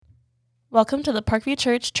Welcome to the Parkview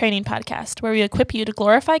Church Training Podcast, where we equip you to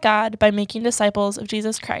glorify God by making disciples of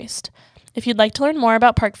Jesus Christ. If you'd like to learn more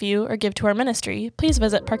about Parkview or give to our ministry, please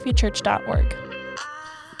visit parkviewchurch.org.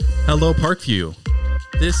 Hello, Parkview.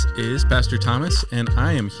 This is Pastor Thomas, and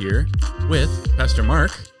I am here with Pastor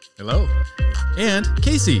Mark. Hello. And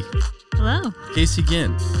Kacey. Hello. Kacey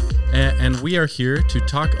Ginn. And we are here to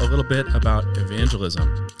talk a little bit about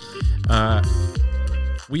evangelism.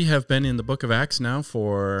 We have been in the book of Acts now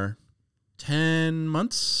for 10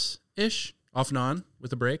 months-ish, off and on,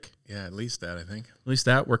 with a break. Yeah, at least that, I think. At least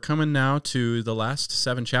that. We're coming now to the last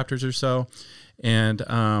 7 chapters or so. And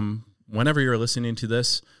whenever you're listening to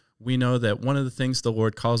this, we know that one of the things the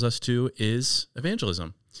Lord calls us to is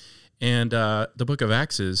evangelism. And the book of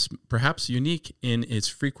Acts is perhaps unique in its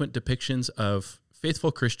frequent depictions of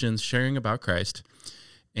faithful Christians sharing about Christ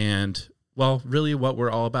and, well, really what we're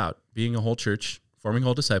all about, being a whole church, forming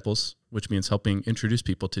whole disciples, which means helping introduce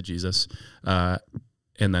people to Jesus and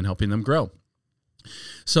then helping them grow.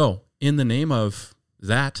 So, in the name of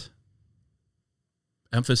that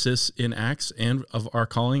emphasis in Acts and of our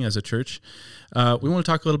calling as a church, we want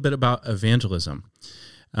to talk a little bit about evangelism.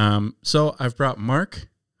 So, I've brought Mark,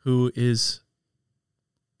 who is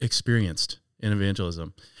experienced in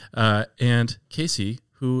evangelism, and Kacey,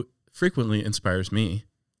 who frequently inspires me.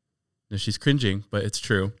 Now, she's cringing, but it's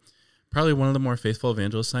true. Probably one of the more faithful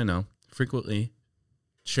evangelists I know, frequently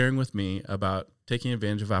sharing with me about taking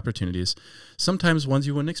advantage of opportunities, sometimes ones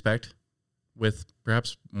you wouldn't expect, with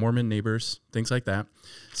perhaps Mormon neighbors, things like that,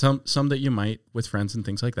 some that you might with friends and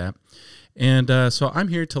things like that. And so I'm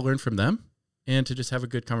here to learn from them and to just have a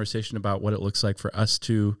good conversation about what it looks like for us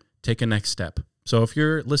to take a next step. So if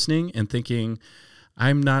you're listening and thinking,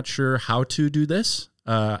 I'm not sure how to do this,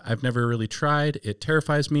 I've never really tried, it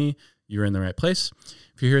terrifies me, you're in the right place.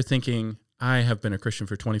 If you're here thinking, I have been a Christian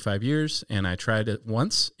for 25 years and I tried it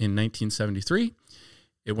once in 1973,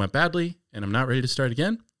 it went badly and I'm not ready to start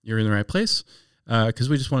again, you're in the right place, because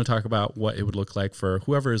we just want to talk about what it would look like for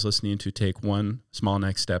whoever is listening to take one small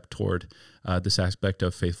next step toward this aspect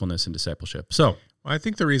of faithfulness and discipleship. So, well, I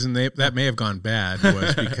think the reason that may have gone bad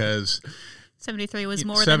was because 73 was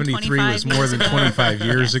more than 25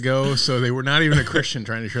 years ago, so they were not even a Christian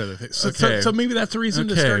trying to share the thing. So maybe that's the reason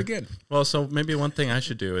to start again. Well, so maybe one thing I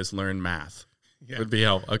should do is learn math. Yeah. Would be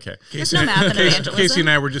helpful. Okay. There's no math in evangelism. Casey and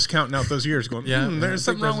I were just counting out those years going, there's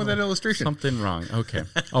something wrong with that illustration. Something wrong. Okay.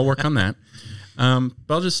 I'll work on that.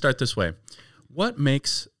 But I'll just start this way. What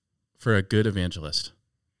makes for a good evangelist?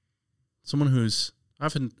 Someone who's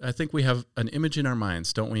often, I think we have an image in our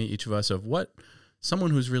minds, don't we, each of us, of what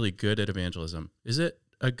someone who's really good at evangelism. Is it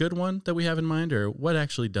a good one that we have in mind, or what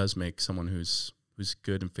actually does make someone who's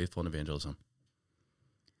good and faithful in evangelism?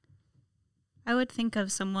 I would think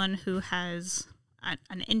of someone who has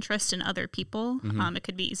an interest in other people. Mm-hmm. It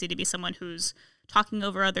could be easy to be someone who's talking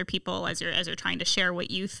over other people as you're trying to share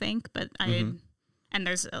what you think. But and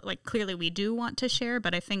there's clearly we do want to share,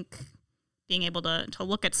 but I think being able to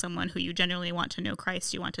look at someone who you genuinely want to know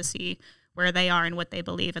Christ, you want to see where they are and what they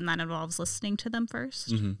believe, and that involves listening to them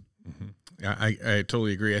first. Mm-hmm. Mm-hmm. Yeah, I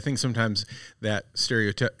totally agree. I think sometimes that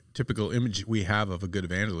stereotypical image we have of a good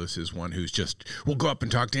evangelist is one who's just will go up and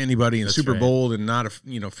talk to anybody and super bold and not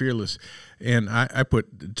fearless. And I put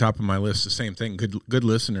at the top of my list the same thing: good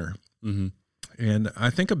listener. Mm-hmm. And I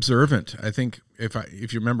think observant. I think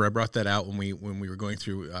if you remember, I brought that out when we were going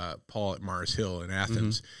through Paul at Mars Hill in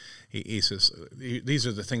Athens. Mm-hmm. He says, "These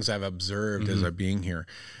are the things I've observed as I'm being here,"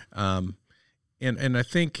 and I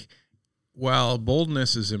think while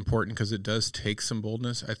boldness is important because it does take some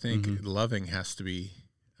boldness, I think loving has to be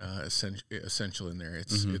essential in there.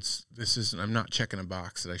 I'm not checking a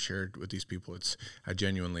box that I shared with these people. I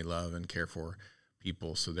genuinely love and care for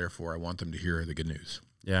people, so therefore I want them to hear the good news.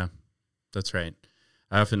 Yeah. That's right.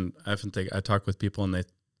 I often think I talk with people, and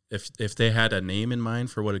if they had a name in mind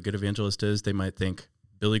for what a good evangelist is, they might think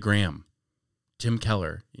Billy Graham, Tim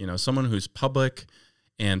Keller, someone who's public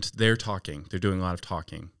and they're doing a lot of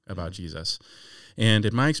talking about Jesus. And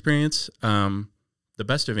in my experience, the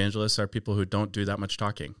best evangelists are people who don't do that much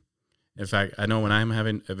talking. In fact, I know when I'm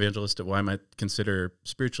having what I might consider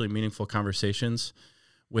spiritually meaningful conversations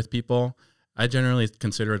with people, I generally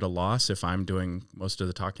consider it a loss if I'm doing most of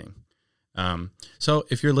the talking. So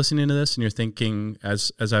if you're listening to this and you're thinking,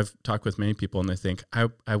 as I've talked with many people, and they think,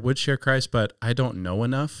 I would share Christ, but I don't know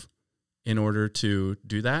enough in order to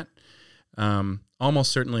do that.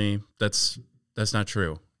 Almost certainly that's not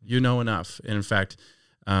true. You know enough. And in fact,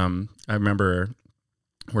 I remember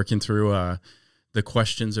working through the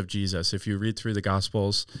questions of Jesus. If you read through the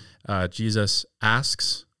Gospels, Jesus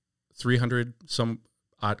asks 300 some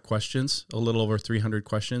odd questions, a little over 300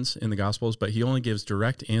 questions in the Gospels, but he only gives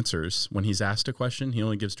direct answers. When he's asked a question, he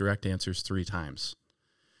only gives direct answers 3 times.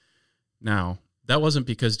 Now, that wasn't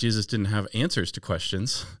because Jesus didn't have answers to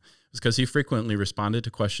questions. It's because he frequently responded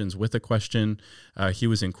to questions with a question. He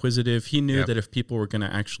was inquisitive. He knew that if people were going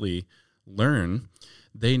to actually learn,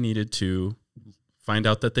 they needed to find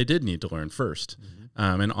out that they did need to learn first.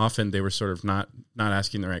 And often they were sort of not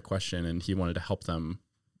asking the right question, and he wanted to help them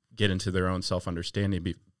get into their own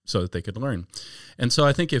self-understanding so that they could learn. And so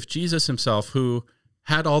I think if Jesus himself, who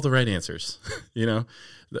had all the right answers, the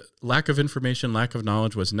lack of information, lack of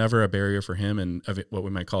knowledge was never a barrier for him, and what we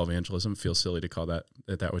might call evangelism. Feels silly to call that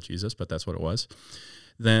with Jesus, but that's what it was.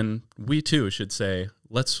 Then we too should say,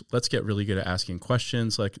 let's get really good at asking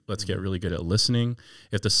questions. Let's get really good at listening.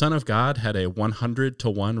 If the Son of God had a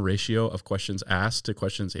 100-to-1 ratio of questions asked to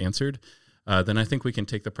questions answered, then I think we can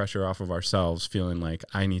take the pressure off of ourselves, feeling like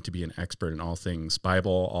I need to be an expert in all things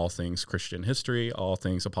Bible, all things Christian history, all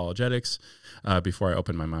things apologetics, before I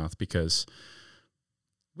open my mouth, because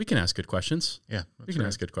we can ask good questions. Yeah, we can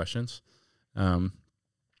ask good questions. Good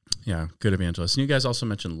evangelists. And you guys also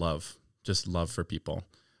mentioned love, just love for people.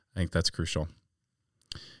 I think that's crucial.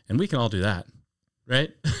 And we can all do that,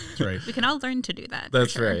 right? That's right. We can all learn to do that.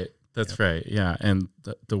 That's right. That's right. Yeah. And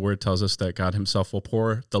the word tells us that God himself will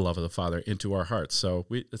pour the love of the Father into our hearts. So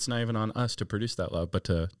it's not even on us to produce that love, but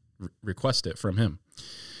to request it from him.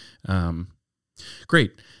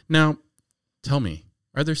 Great. Now, tell me,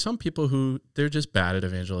 are there some people who they're just bad at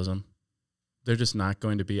evangelism? They're just not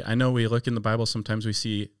going to be. I know we look in the Bible, sometimes we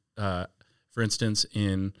see, for instance,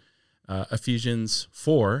 in Ephesians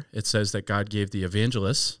 4, it says that God gave the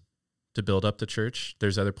evangelists to build up the church.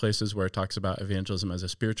 There's other places where it talks about evangelism as a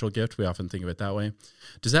spiritual gift. We often think of it that way.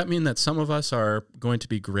 Does that mean that some of us are going to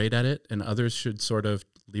be great at it and others should sort of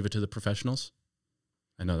leave it to the professionals?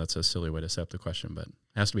 I know that's a silly way to set up the question, but it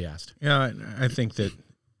has to be asked. Yeah, I think that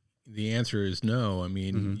the answer is no. I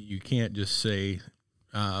mean, you can't just say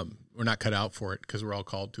we're not cut out for it, because we're all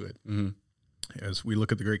called to it. As we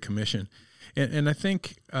look at the Great Commission. And I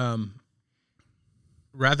think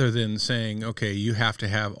rather than saying, okay, you have to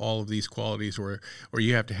have all of these qualities or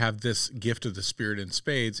you have to have this gift of the Spirit in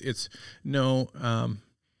spades, it's no,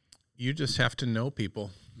 you just have to know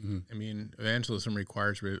people. I mean, evangelism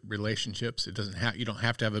requires relationships. It doesn't have, you don't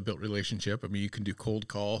have to have a built relationship. I mean, you can do cold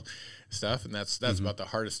call stuff, and that's about the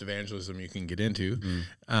hardest evangelism you can get into.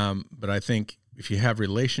 But I think if you have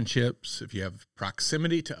relationships, if you have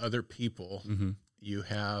proximity to other people, you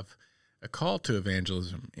have a call to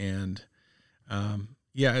evangelism. And I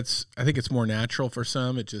think it's more natural for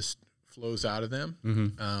some. It just flows out of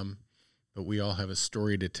them. But we all have a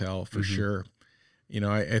story to tell for sure.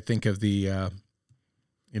 I think of the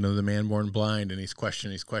man born blind, and he's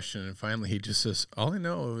questioning, and finally he just says, all I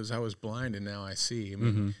know is I was blind and now I see. I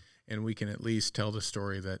mean, and we can at least tell the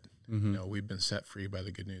story that, we've been set free by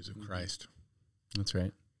the good news of Christ. That's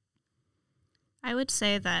right. I would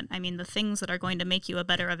say that, the things that are going to make you a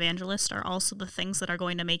better evangelist are also the things that are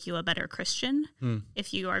going to make you a better Christian.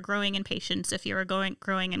 If you are growing in patience, if you are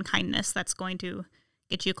growing in kindness, that's going to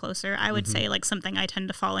get you closer. I would say, like, something I tend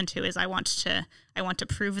to fall into is I want to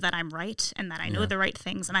prove that I'm right and that I know the right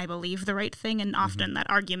things and I believe the right thing. And often that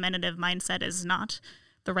argumentative mindset is not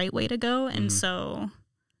the right way to go. And so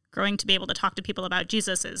growing to be able to talk to people about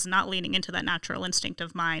Jesus is not leaning into that natural instinct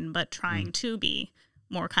of mine, but trying to be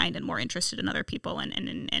more kind and more interested in other people and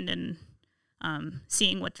in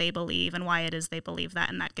seeing what they believe and why it is they believe that.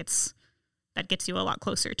 And that gets you a lot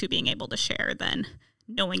closer to being able to share than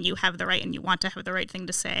knowing you have the right and you want to have the right thing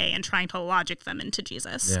to say and trying to logic them into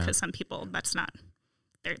Jesus. Because some people, that's not,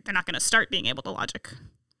 they're not going to start being able to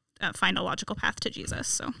find a logical path to Jesus.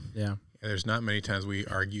 So there's not many times we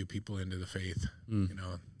argue people into the faith.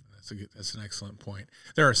 That's an excellent point.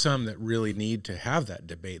 There are some that really need to have that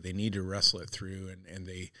debate. They need to wrestle it through, and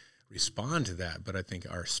they respond to that. But I think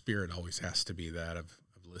our spirit always has to be that of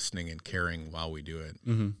listening and caring while we do it.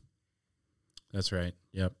 That's right.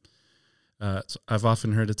 Yep. So I've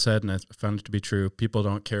often heard it said, and I found it to be true, people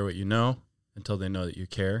don't care what you know until they know that you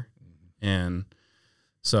care. And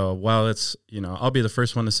so while it's, I'll be the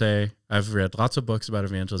first one to say I've read lots of books about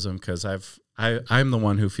evangelism because I'm the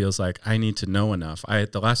one who feels like I need to know enough.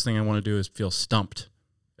 The last thing I want to do is feel stumped,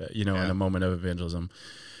 in a moment of evangelism.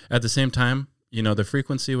 At the same time, the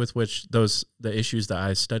frequency with which the issues that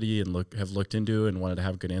I study and have looked into and wanted to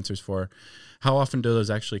have good answers for, how often do those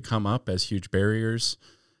actually come up as huge barriers?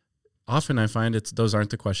 Often I find those aren't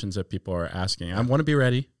the questions that people are asking. I want to be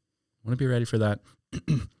ready. For that.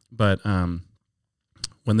 But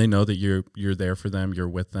when they know that you're there for them, you're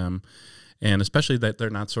with them, and especially that they're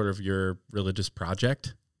not sort of your religious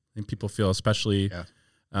project, I think people feel especially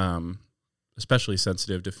especially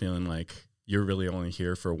sensitive to feeling like you're really only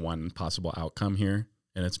here for one possible outcome here,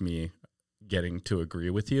 and it's me getting to agree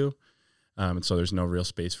with you. And so there's no real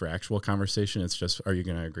space for actual conversation. It's just, are you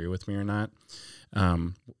going to agree with me or not?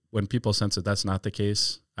 When people sense that that's not the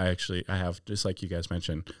case, I have, just like you guys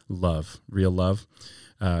mentioned, love, real love.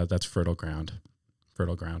 That's fertile ground.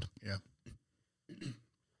 Yeah.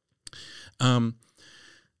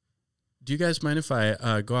 Do you guys mind if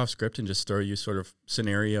I go off script and just throw you sort of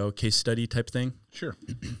scenario case study type thing? Sure.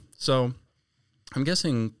 So I'm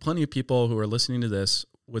guessing plenty of people who are listening to this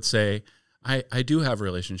would say, I do have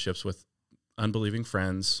relationships with unbelieving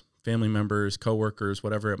friends, family members, coworkers,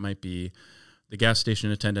 whatever it might be, the gas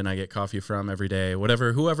station attendant I get coffee from every day,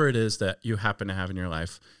 whoever it is that you happen to have in your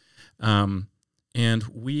life. And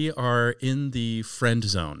we are in the friend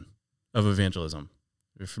zone of evangelism.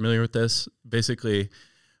 You're familiar with this? Basically,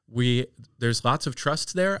 there's lots of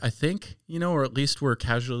trust there, I think, or at least we're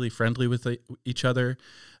casually friendly with each other.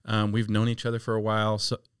 We've known each other for a while,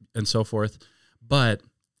 and so forth. But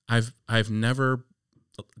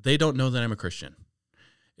they don't know that I'm a Christian.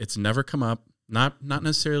 It's never come up, not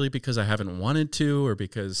necessarily because I haven't wanted to or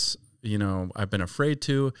because, I've been afraid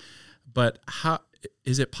to, but how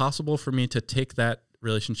is it possible for me to take that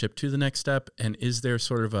relationship to the next step? And is there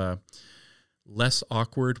sort of a less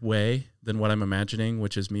awkward way than what I'm imagining,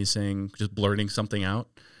 which is me just blurting something out?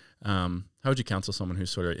 How would you counsel someone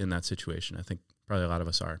who's sort of in that situation? I think probably a lot of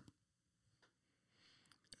us are.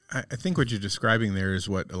 I think what you're describing there is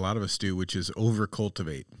what a lot of us do, which is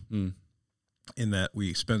over-cultivate, in that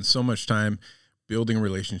we spend so much time building a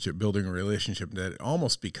relationship that it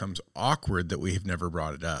almost becomes awkward that we have never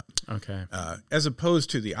brought it up. Okay. As opposed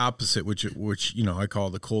to the opposite, which I call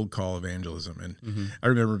the cold call evangelism. And I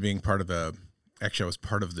remember being I was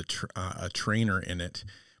part of a trainer in it,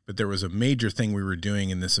 but there was a major thing we were doing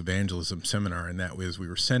in this evangelism seminar, and that was we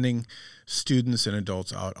were sending students and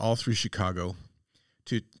adults out all through Chicago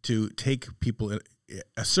to take people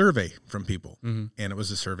a survey from people, and it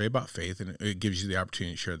was a survey about faith, and it gives you the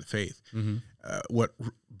opportunity to share the faith. What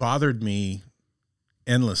bothered me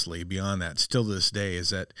endlessly beyond that, still to this day, is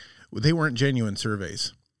that they weren't genuine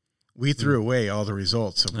surveys. We threw away all the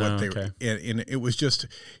results of what they were, and it was just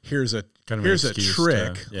here's a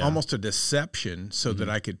trick, almost a deception, so that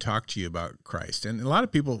I could talk to you about Christ. And a lot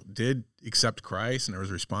of people did accept Christ, and there was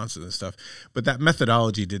responses and stuff, but that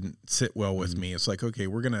methodology didn't sit well with me. It's like, okay,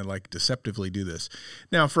 we're gonna deceptively do this.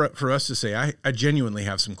 Now, for us to say, I genuinely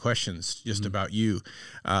have some questions just about you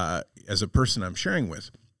as a person I'm sharing with.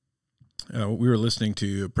 We were listening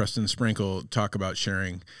to Preston Sprinkle talk about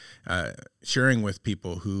sharing with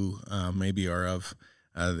people who maybe are of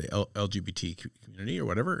the LGBT community or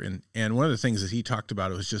whatever. And one of the things that he talked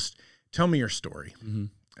about was just tell me your story.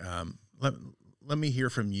 Let me hear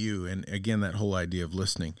from you. And again, that whole idea of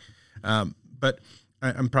listening. But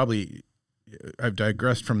I've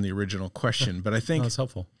digressed from the original question, but I think that's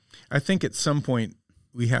helpful. I think at some point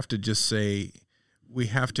we have to just say, we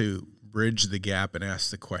have to bridge the gap and ask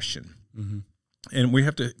the question. And we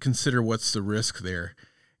have to consider what's the risk there.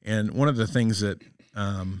 And one of the things that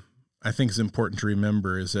I think is important to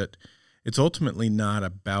remember is that it's ultimately not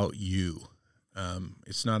about you.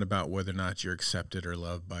 It's not about whether or not you're accepted or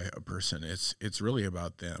loved by a person. It's really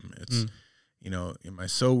about them. It's, am I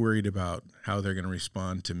so worried about how they're going to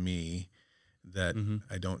respond to me that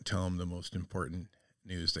I don't tell them the most important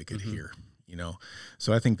news they could hear?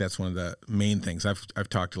 So I think that's one of the main things. I've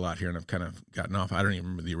talked a lot here, and I've kind of gotten off. I don't even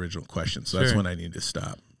remember the original question, so that's when I need to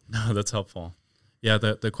stop. No, that's helpful. Yeah,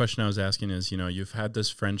 the question I was asking is, you've had this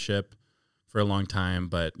friendship for a long time,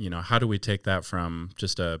 but, how do we take that from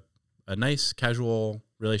just a nice casual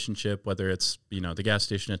relationship, whether it's, the gas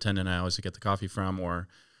station attendant I always get the coffee from, or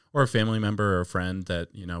a family member or a friend that,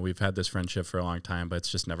 we've had this friendship for a long time, but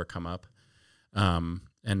it's just never come up.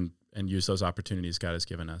 And use those opportunities God has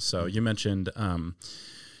given us. So you mentioned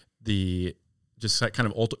just that kind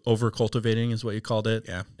of over cultivating is what you called it.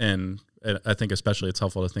 Yeah. And I think especially it's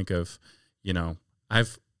helpful to think of,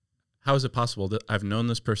 how is it possible that I've known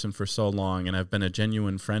this person for so long and I've been a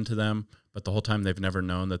genuine friend to them, but the whole time they've never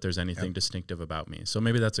known that there's anything distinctive about me. So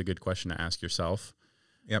maybe that's a good question to ask yourself.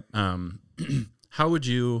 Yep. How would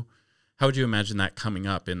you imagine that coming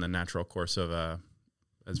up in the natural course of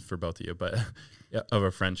as for both of you, but of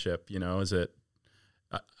a friendship, is it,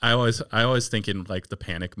 I always think in the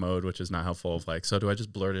panic mode, which is not helpful, of so do I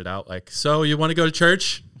just blurt it out? So you want to go to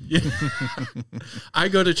church? I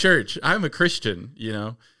go to church. I'm a Christian,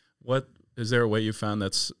 what, is there a way you found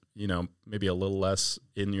that's, maybe a little less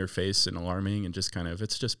in your face and alarming and just kind of,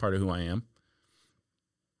 it's just part of who I am?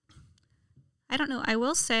 I don't know. I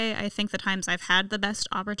will say I think the times I've had the best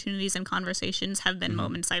opportunities and conversations have been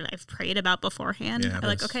moments I've prayed about beforehand. Yeah,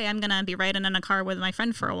 Like, okay, I'm going to be riding in a car with my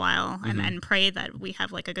friend for a while and pray that we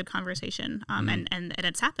have like a good conversation. And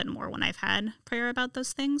it's happened more when I've had prayer about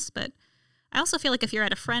those things. But I also feel like if you're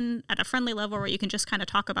at a friendly level where you can just kind of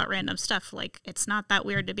talk about random stuff, like it's not that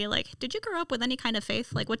weird to be like, did you grow up with any kind of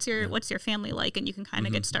faith? Like, what's your family like? And you can kind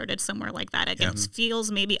of get started somewhere like that. It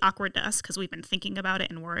feels maybe awkward to us because we've been thinking about it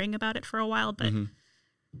and worrying about it for a while. But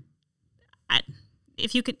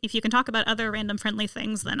if you can talk about other random friendly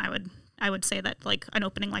things, then I would say that like an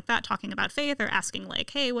opening like that, talking about faith or asking like,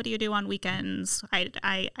 hey, what do you do on weekends?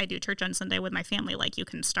 I do church on Sunday with my family. Like you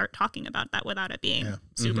can start talking about that without it being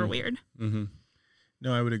super weird.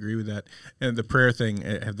 No, I would agree with that. And the prayer thing,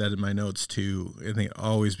 I have that in my notes too. I think it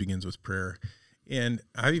always begins with prayer. And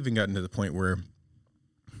I've even gotten to the point where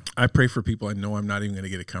I pray for people I know I'm not even going to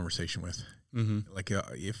get a conversation with. Like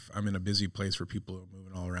if I'm in a busy place where people are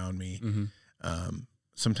moving all around me,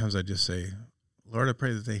 sometimes I just say, Lord, I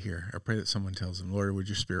pray that they hear. I pray that someone tells them, Lord, would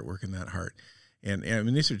your spirit work in that heart? And I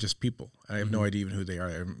mean, these are just people. I have no idea even who they are.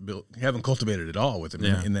 I haven't cultivated at all with them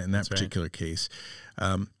in that particular case.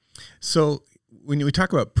 So when we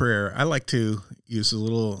talk about prayer, I like to use a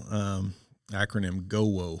little acronym,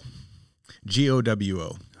 GOWO,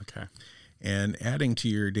 GOWO. Okay. And adding to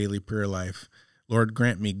your daily prayer life, Lord,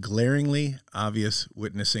 grant me glaringly obvious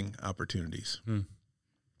witnessing opportunities.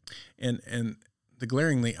 And the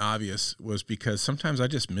glaringly obvious was because sometimes I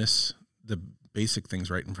just miss the basic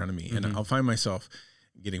things right in front of me. And I'll find myself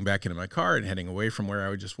getting back into my car and heading away from where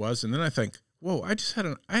I just was. And then I think, whoa, I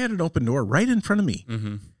had an open door right in front of me.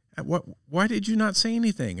 Why did you not say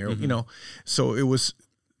anything? Or, so it was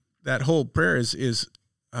that whole prayer is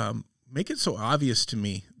make it so obvious to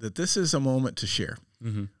me that this is a moment to share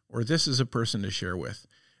or this is a person to share with.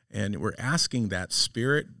 And we're asking that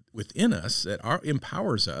spirit within us that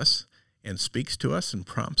empowers us and speaks to us and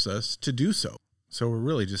prompts us to do so. So we're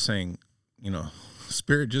really just saying,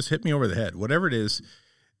 Spirit, just hit me over the head, whatever it is,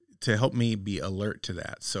 to help me be alert to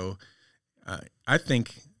that. So I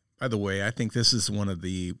think, by the way, I think this is one of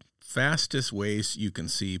the fastest ways you can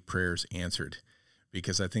see prayers answered,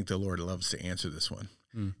 because I think the Lord loves to answer this one.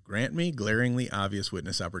 Grant me glaringly obvious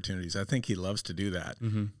witness opportunities. I think he loves to do that.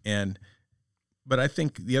 But I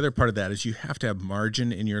think the other part of that is you have to have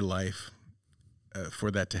margin in your life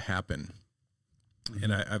for that to happen.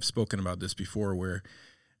 And I've spoken about this before, where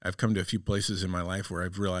I've come to a few places in my life where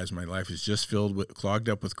I've realized my life is just clogged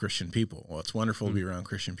up with Christian people. Well, it's wonderful to be around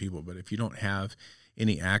Christian people, but if you don't have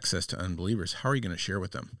any access to unbelievers, how are you going to share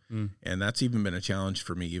with them? And that's even been a challenge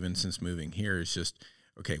for me, even since moving here, is just,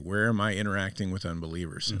 okay, where am I interacting with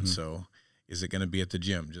unbelievers? And so is it going to be at the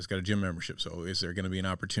gym? Just got a gym membership. So is there going to be an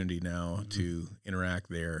opportunity now to interact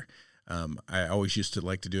there? I always used to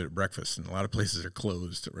like to do it at breakfast, and a lot of places are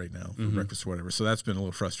closed right now for breakfast or whatever. So that's been a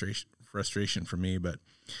little frustration for me, but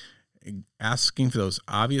asking for those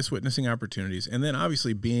obvious witnessing opportunities, and then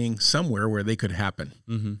obviously being somewhere where they could happen.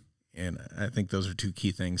 And I think those are two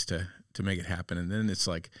key things to make it happen. And then it's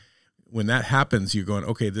like, when that happens, you're going,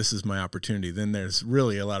 okay, this is my opportunity. Then there's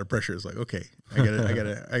really a lot of pressure. It's like, okay, I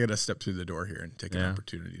gotta step through the door here and take an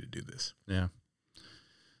opportunity to do this. Yeah.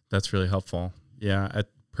 That's really helpful. Yeah.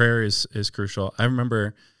 Prayer is crucial. I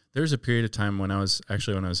remember there was a period of time when I was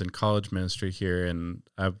in college ministry here, and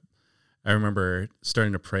I remember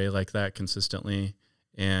starting to pray like that consistently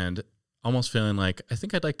and almost feeling like, I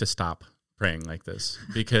think I'd like to stop praying like this,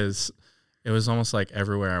 because it was almost like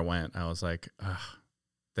everywhere I went, I was like,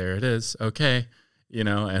 there it is. Okay. And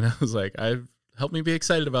I was like, help me be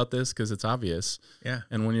excited about this, because it's obvious. Yeah.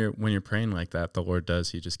 And when you're praying like that, the Lord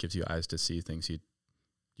he just gives you eyes to see things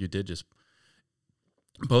you did just,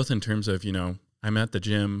 both in terms of, I'm at the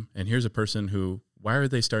gym and here's a person who, why are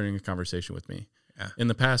they starting a conversation with me? Yeah. In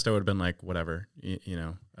the past, I would have been like, whatever,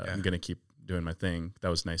 I'm going to keep doing my thing. That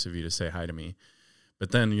was nice of you to say hi to me.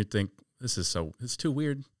 But then you'd think, it's too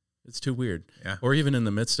weird. It's too weird. Yeah. Or even in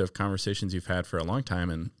the midst of conversations you've had for a long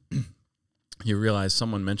time, and you realize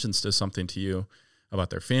someone mentions something to you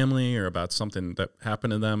about their family or about something that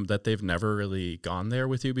happened to them that they've never really gone there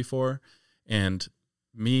with you before. And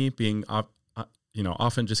me being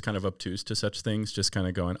often just kind of obtuse to such things, just kind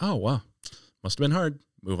of going, oh, well, must have been hard.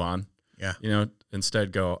 Move on. Yeah.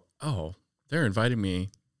 Instead go, oh, they're inviting me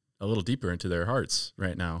a little deeper into their hearts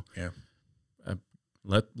right now. Yeah.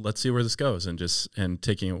 Let's see where this goes, and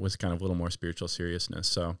taking it with kind of a little more spiritual seriousness.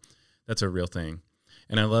 So that's a real thing.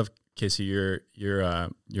 And I love, Kacey,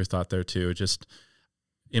 your thought there too. Just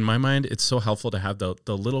in my mind, it's so helpful to have the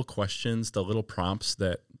little questions, the little prompts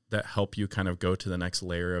that help you kind of go to the next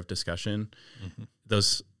layer of discussion.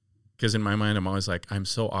 Those Because in my mind, I'm always like, I'm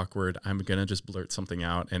so awkward. I'm going to just blurt something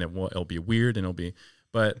out and it'll be weird and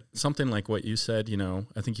but something like what you said,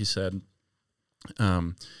 I think you said,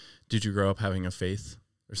 did you grow up having a faith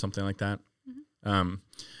or something like that? Mm-hmm.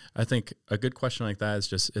 I think a good question like that is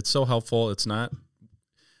just, it's so helpful. It's not,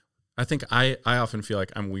 I think I often feel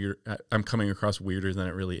like I'm weird. I'm coming across weirder than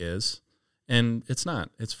it really is. And it's not,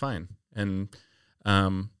 it's fine. And,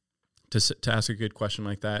 to ask a good question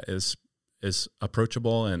like that is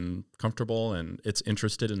approachable and comfortable, and it's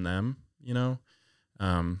interested in them,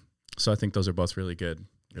 So I think those are both really good.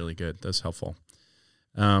 That's helpful.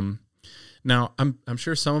 Now I'm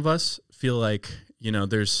sure some of us feel like,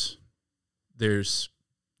 there's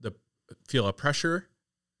feel a pressure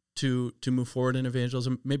to move forward in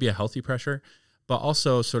evangelism, maybe a healthy pressure, but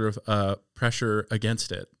also sort of a pressure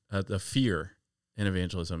against it, the fear in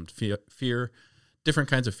evangelism, fear, different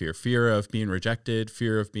kinds of fear of being rejected,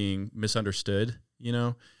 fear of being misunderstood,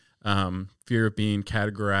 fear of being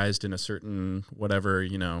categorized in a certain whatever,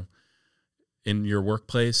 in your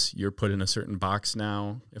workplace, you're put in a certain box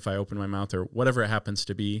now, if I open my mouth or whatever it happens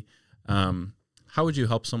to be. How would you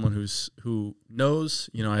help someone who knows,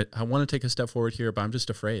 I want to take a step forward here, but I'm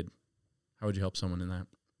just afraid? How would you help someone in that?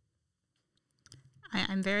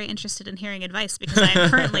 I'm very interested in hearing advice, because I am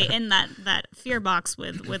currently in that fear box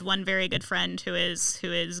with one very good friend who is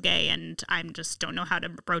gay, and I just don't know how to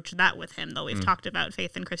broach that with him, though we've talked about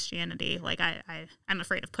faith and Christianity. Like I'm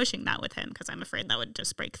afraid of pushing that with him, because I'm afraid that would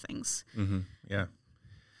just break things. Mm-hmm. Yeah.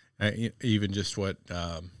 Even just what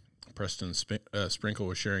Preston Sprinkle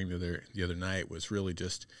was sharing the other night was really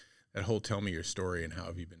just that whole tell me your story and how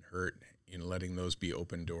have you been hurt, letting those be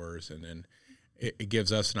open doors. And then it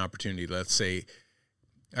gives us an opportunity. Let's say,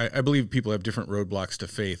 I believe people have different roadblocks to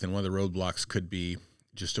faith, and one of the roadblocks could be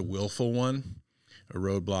just a willful one. A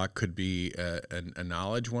roadblock could be a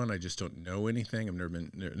knowledge one. I just don't know anything. I've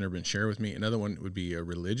never been shared with me. Another one would be a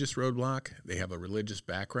religious roadblock. They have a religious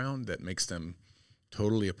background that makes them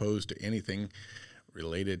totally opposed to anything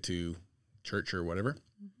related to church or whatever.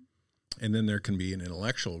 Mm-hmm. And then there can be an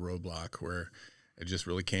intellectual roadblock where I just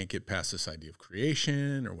really can't get past this idea of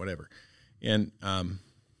creation or whatever. And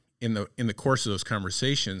in the course of those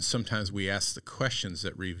conversations, sometimes we ask the questions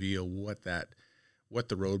that reveal what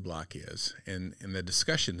the roadblock is, and the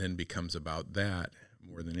discussion then becomes about that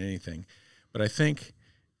more than anything. But I think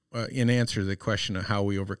in answer to the question of how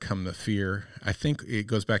we overcome the fear, I think it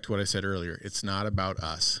goes back to what I said earlier. It's not about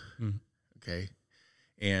us, okay?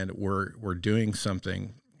 And we're doing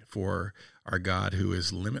something for our God who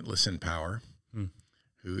is limitless in power,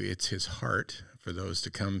 who it's his heart for those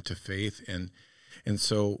to come to faith, and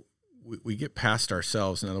so we get past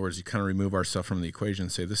ourselves. In other words, you kind of remove ourselves from the equation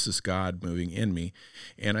and say, this is God moving in me.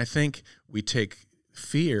 And I think we take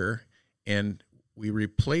fear and we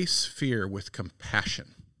replace fear with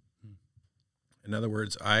compassion. In other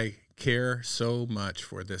words, I care so much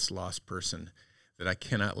for this lost person that I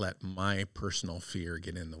cannot let my personal fear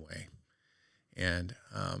get in the way. And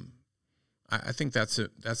I think that's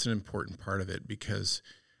an important part of it, because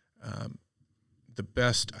the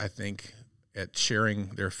best, I think, at sharing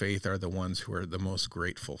their faith are the ones who are the most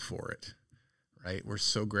grateful for it, right? We're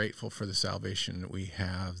so grateful for the salvation that we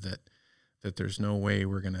have that there's no way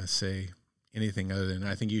we're going to say anything other than,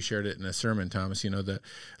 I think you shared it in a sermon, Thomas, the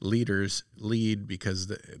leaders lead because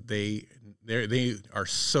they are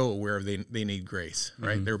so aware of they need grace,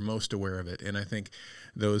 right? Mm-hmm. They're most aware of it. And I think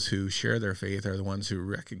those who share their faith are the ones who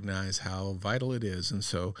recognize how vital it is. And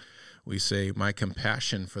so we say, my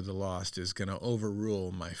compassion for the lost is going to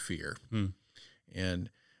overrule my fear. And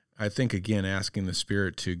I think, again, asking the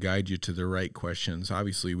Spirit to guide you to the right questions.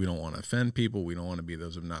 Obviously, we don't want to offend people. We don't want to be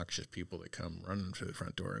those obnoxious people that come running to the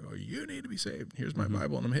front door and go, you need to be saved. Here's my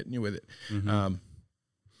Bible, and I'm hitting you with it. Mm-hmm.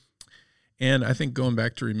 And I think going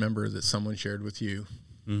back to remember that someone shared with you,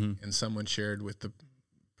 and someone shared with the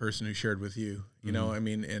person who shared with you,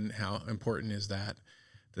 and how important is that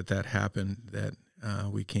happened, that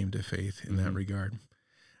we came to faith in that regard.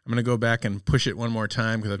 I'm going to go back and push it one more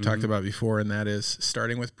time, because I've talked about it before, and that is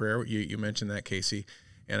starting with prayer. You mentioned that, Kacey,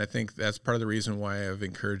 and I think that's part of the reason why I've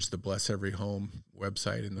encouraged the Bless Every Home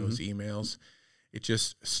website and those emails. It's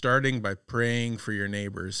just starting by praying for your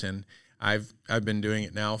neighbors, and I've been doing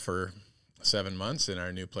it now for 7 months in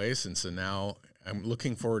our new place, and so now I'm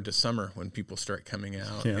looking forward to summer when people start coming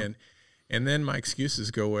out, and then my excuses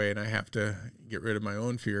go away, and I have to get rid of my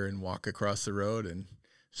own fear and walk across the road and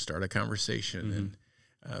start a conversation.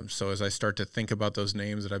 And so as I start to think about those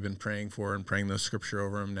names that I've been praying for and praying those scripture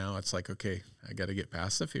over them, now it's like, okay, I got to get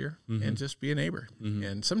past the fear and just be a neighbor.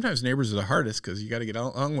 And sometimes neighbors are the hardest, because you got to get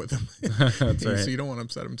along with them. That's right. So you don't want to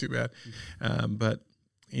upset them too bad. But,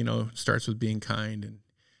 it starts with being kind and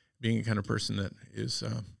being a kind of person that is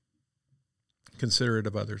considerate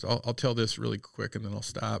of others. I'll tell this really quick and then I'll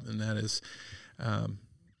stop. And that is,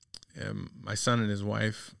 my son and his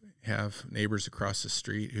wife have neighbors across the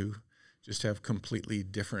street who just have completely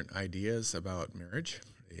different ideas about marriage,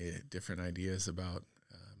 different ideas about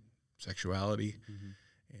sexuality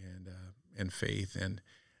and faith. And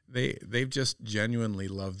they've just genuinely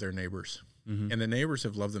loved their neighbors. Mm-hmm. And the neighbors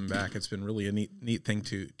have loved them back. It's been really a neat thing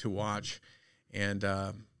to watch. And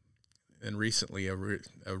recently a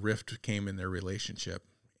rift came in their relationship,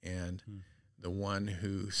 and the one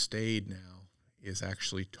who stayed now is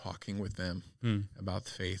actually talking with them about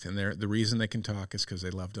the faith. And the reason they can talk is because they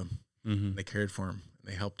loved them. Mm-hmm. They cared for him.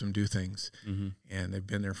 They helped him do things, and they've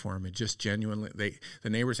been there for him. And just genuinely, the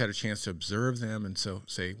neighbors had a chance to observe them and so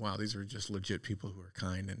say, wow, these are just legit people who are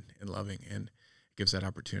kind and loving, and it gives that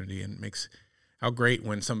opportunity and makes how great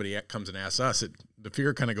when somebody comes and asks us, the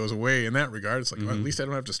fear kind of goes away in that regard. It's like, well, at least I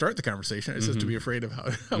don't have to start the conversation. It's just to be afraid of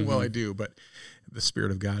how well I do. But the Spirit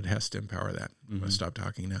of God has to empower that. I'm going to stop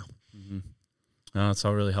talking now. That's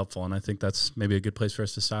all really helpful. And I think that's maybe a good place for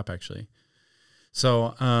us to stop, actually.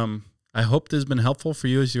 So I hope this has been helpful for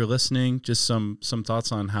you as you're listening. Just some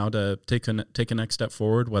thoughts on how to take a next step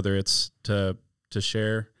forward, whether it's to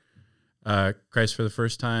share Christ for the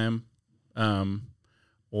first time,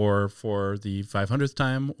 or for the 500th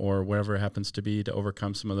time, or whatever it happens to be, to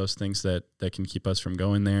overcome some of those things that can keep us from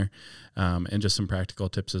going there, and just some practical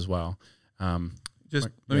tips as well.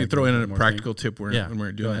 Let me throw in a practical tip when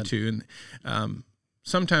we're doing that too. And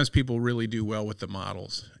sometimes people really do well with the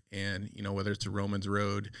models. And, whether it's the Romans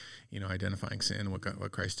road, identifying sin,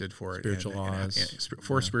 what Christ did for it. Spiritual laws.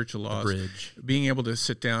 Spiritual laws. The bridge. Being able to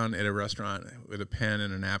sit down at a restaurant with a pen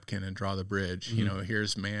and a napkin and draw the bridge.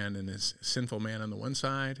 Here's man and his sinful man on the one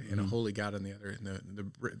side and a holy God on the other.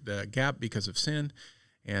 And the gap because of sin,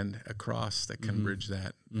 and a cross that can bridge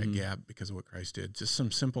that gap because of what Christ did. Just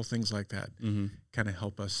some simple things like that kind of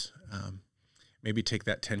help us maybe take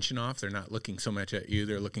that tension off. They're not looking so much at you.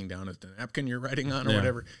 They're looking down at the napkin you're writing on or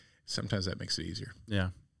whatever. Sometimes that makes it easier. Yeah,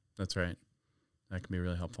 that's right. That can be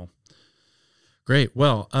really helpful. Great.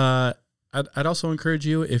 Well, I'd also encourage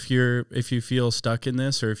you, if you feel stuck in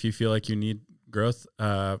this, or if you feel like you need growth,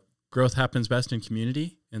 growth happens best in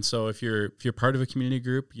community. And so if you're part of a community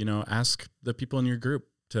group, ask the people in your group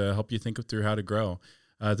to help you think through how to grow.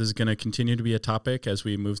 This is going to continue to be a topic as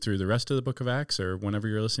we move through the rest of the book of Acts, or whenever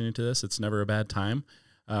you're listening to this. It's never a bad time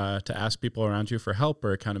to ask people around you for help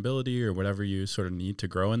or accountability or whatever you sort of need to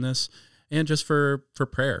grow in this, and just for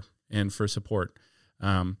prayer and for support.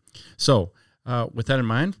 So with that in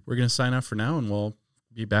mind, we're going to sign off for now, and we'll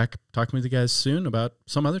be back talking with you guys soon about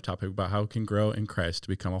some other topic about how we can grow in Christ to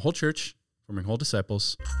become a whole church, forming whole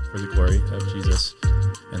disciples for the glory of Jesus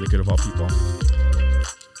and the good of all people.